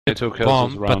Two kills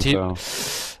bomb, this but round,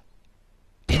 so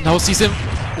he now sees him.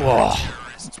 Whoa.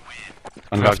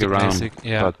 unlucky round, Basic,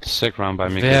 yeah. but sick round by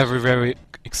me. Very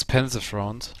expensive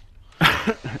round.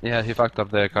 Yeah, he fucked up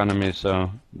the economy,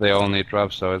 so they all need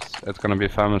drops, so it's gonna be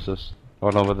pharmacists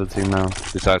all over the team now,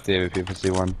 besides the AVP for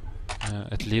C1.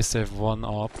 At least they have one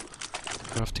AWP.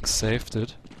 Crafting saved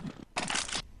it.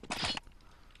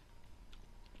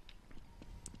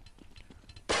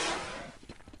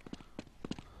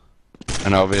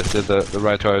 And obviously the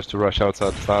right choice is to rush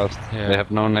outside fast. Yeah. They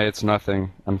have no nades,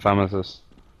 nothing, and pharmacists.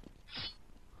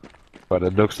 But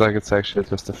it looks like it's actually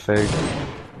just a fake.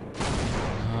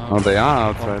 Oh, they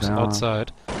are outside.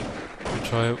 Outside. We'll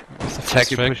try with the first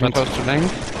Tacky frag, pushing but close to lane.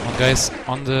 one guy's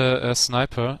on the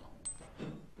sniper.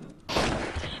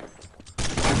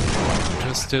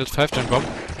 Just did 5-gen bomb.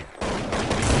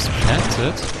 Was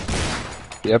planted.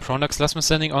 Yep. Pronax Lasma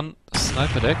standing on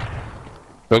sniper deck.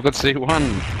 Look at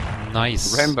C1.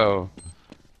 Nice. Rainbow.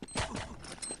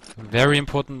 Very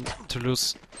important to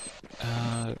lose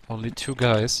only 2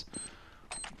 guys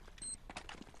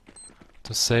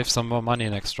to save some more money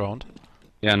next round.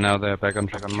 Yeah, now they're back on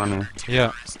track on money.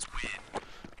 Yeah.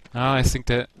 Now I think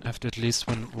they have to at least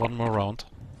win one more round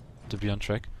to be on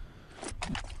track.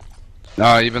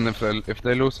 No, even if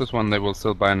they lose this one, they will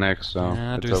still buy next, so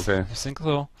Yeah, it's do okay. you think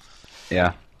so?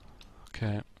 Yeah.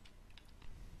 Okay.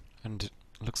 And it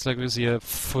looks like we see a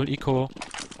full eco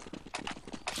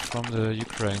from the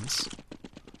Ukraines.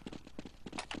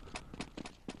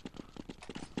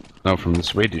 No, from the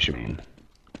Swedish, you mean?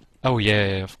 Oh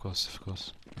yeah, of course.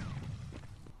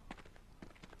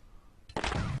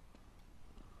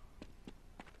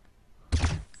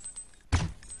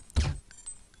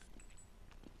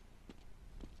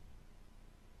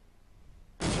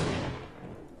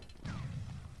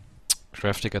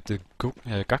 Crafting at the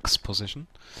Gax position,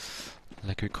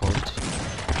 like we called it.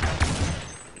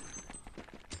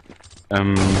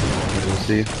 We'll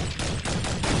see.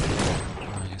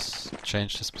 He's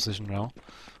changed his position now.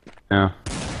 Yeah.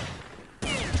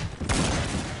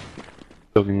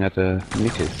 Looking at the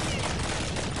Nikis.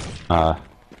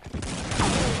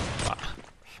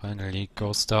 Finally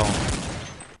goes down.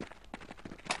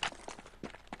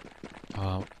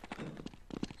 A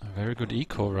very good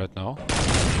eco right now.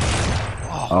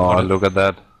 Oh, look at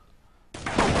that.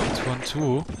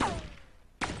 2-on-2.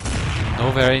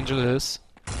 Know where Angel is.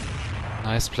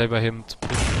 Nice play by him to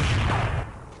push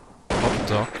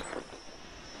pohydotcom.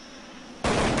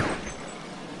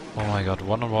 Oh my god,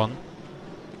 1-on-1.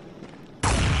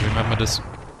 Remember this?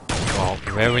 Wow,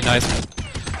 very nice.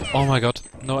 Oh my god,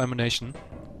 no ammunition.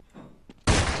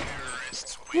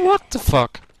 What the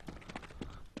fuck?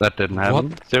 That didn't happen.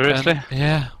 What? Seriously? And,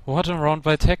 yeah, what a round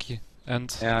by Techie.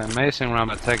 And Yeah, amazing round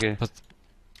by Techie. But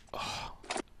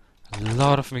a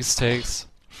lot of mistakes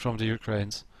from the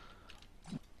Ukrainians.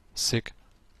 Sick.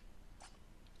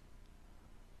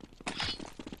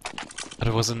 But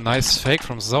it was a nice fake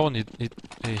from Zone.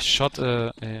 He shot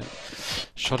an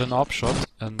AWP shot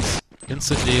and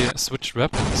instantly switched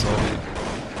weapons, so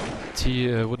T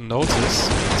wouldn't notice.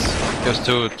 Just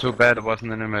too bad it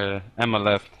wasn't any ammo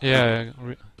left. Yeah,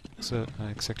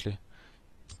 exactly.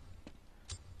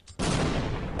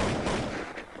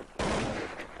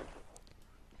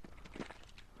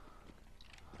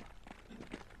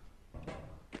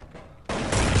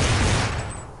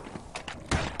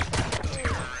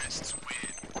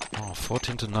 Oh,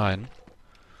 14-9.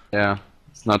 Yeah,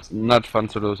 it's not fun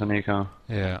to lose an eco.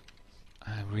 Yeah,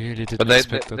 I really didn't But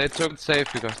expect that. they took it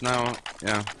safe because now,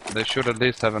 yeah, they should at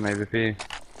least have an AVP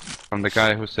from the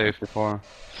guy who saved before.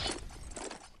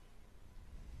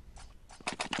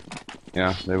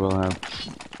 Yeah, they will have.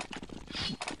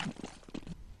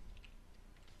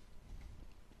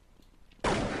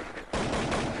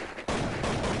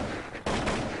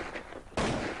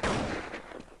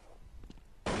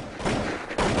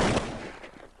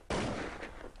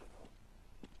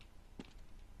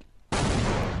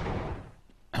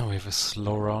 We have a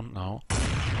slow round now.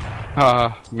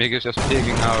 Mig is just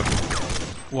peeking out.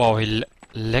 Wow, he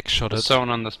leg shotted. Zone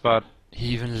on the spot. He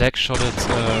even leg shotted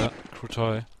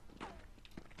Krutoy.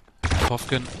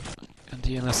 Fofkin in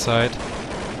the inner side.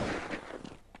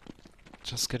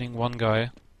 Just getting one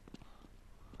guy.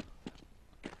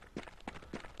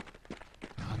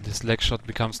 And this leg shot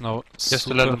becomes now Just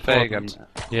super a little important. fake and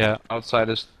yeah, outside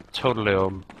is totally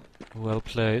open. well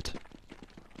played.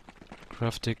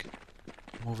 Craftic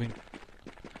moving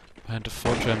behind the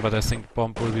 4-gen, but I think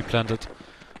bomb will be planted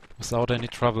without any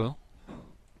trouble.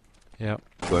 Yeah.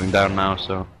 Going down now,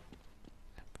 so.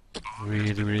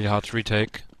 Really hard to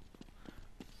retake.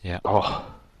 Yeah.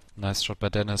 Oh. Nice shot by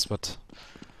Dennis, but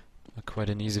quite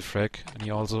an easy frag. And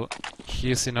he also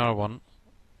hears another one.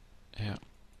 Yeah.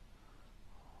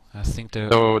 I think they're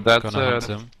So that's gonna hunt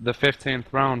him. the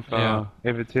 15th round for Yeah.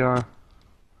 AWTR.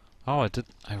 Oh,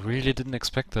 I really didn't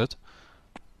expect that.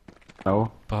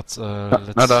 No. But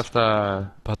Not let's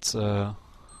after.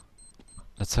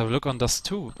 let's have a look on Dust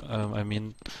 2. I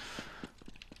mean,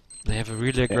 they have a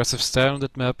really aggressive style on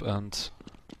that map, and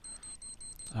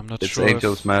I'm not It's sure.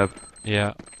 Angel's map.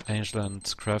 Yeah, Angel and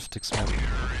Craftic's map.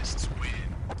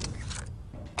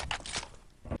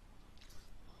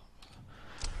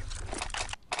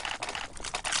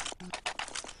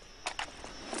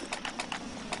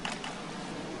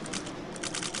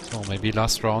 So maybe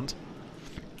last round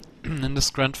in this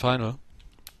grand final.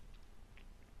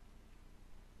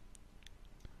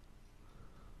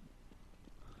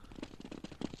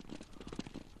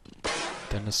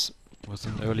 Dennis with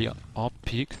an early AWP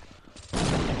peak.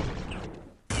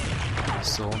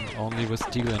 Zone only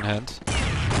with deal in hand.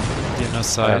 The inner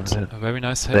side, a very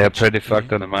nice head. They are pretty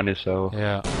fucked on the money, so.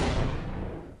 Yeah.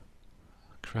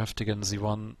 Craftic and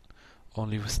Z1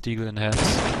 only with deagle in hand.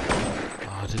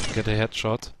 Oh, didn't get a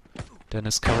headshot.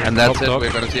 Dennis covering And that's top it, dog.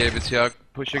 we're gonna see AWTR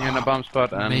pushing in a bomb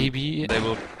spot and Maybe they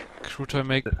will. Krutoy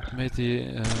made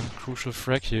the crucial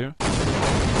frag here.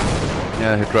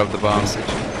 Yeah, he dropped the bomb.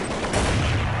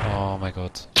 Oh my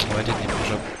god. Why didn't he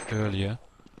push up earlier?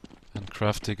 And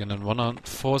Craftic in a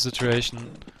 1-on-4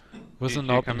 situation with an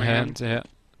GG open coming hand. Yeah,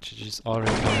 GG's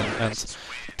already coming. And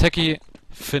Techie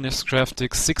finished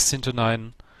Craftic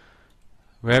 16-9.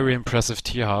 Very impressive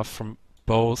tier half from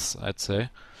both, I'd say.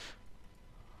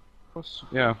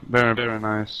 Yeah, very, very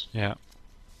nice. Yeah.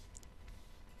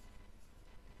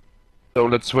 So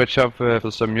let's switch up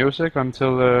for some music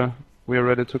until we're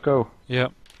ready to go. Yeah.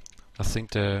 I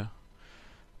think they're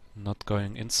not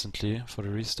going instantly for the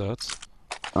restarts.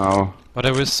 Oh. But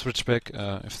I will switch back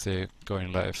if they're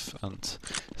going live. And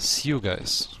see you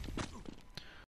guys.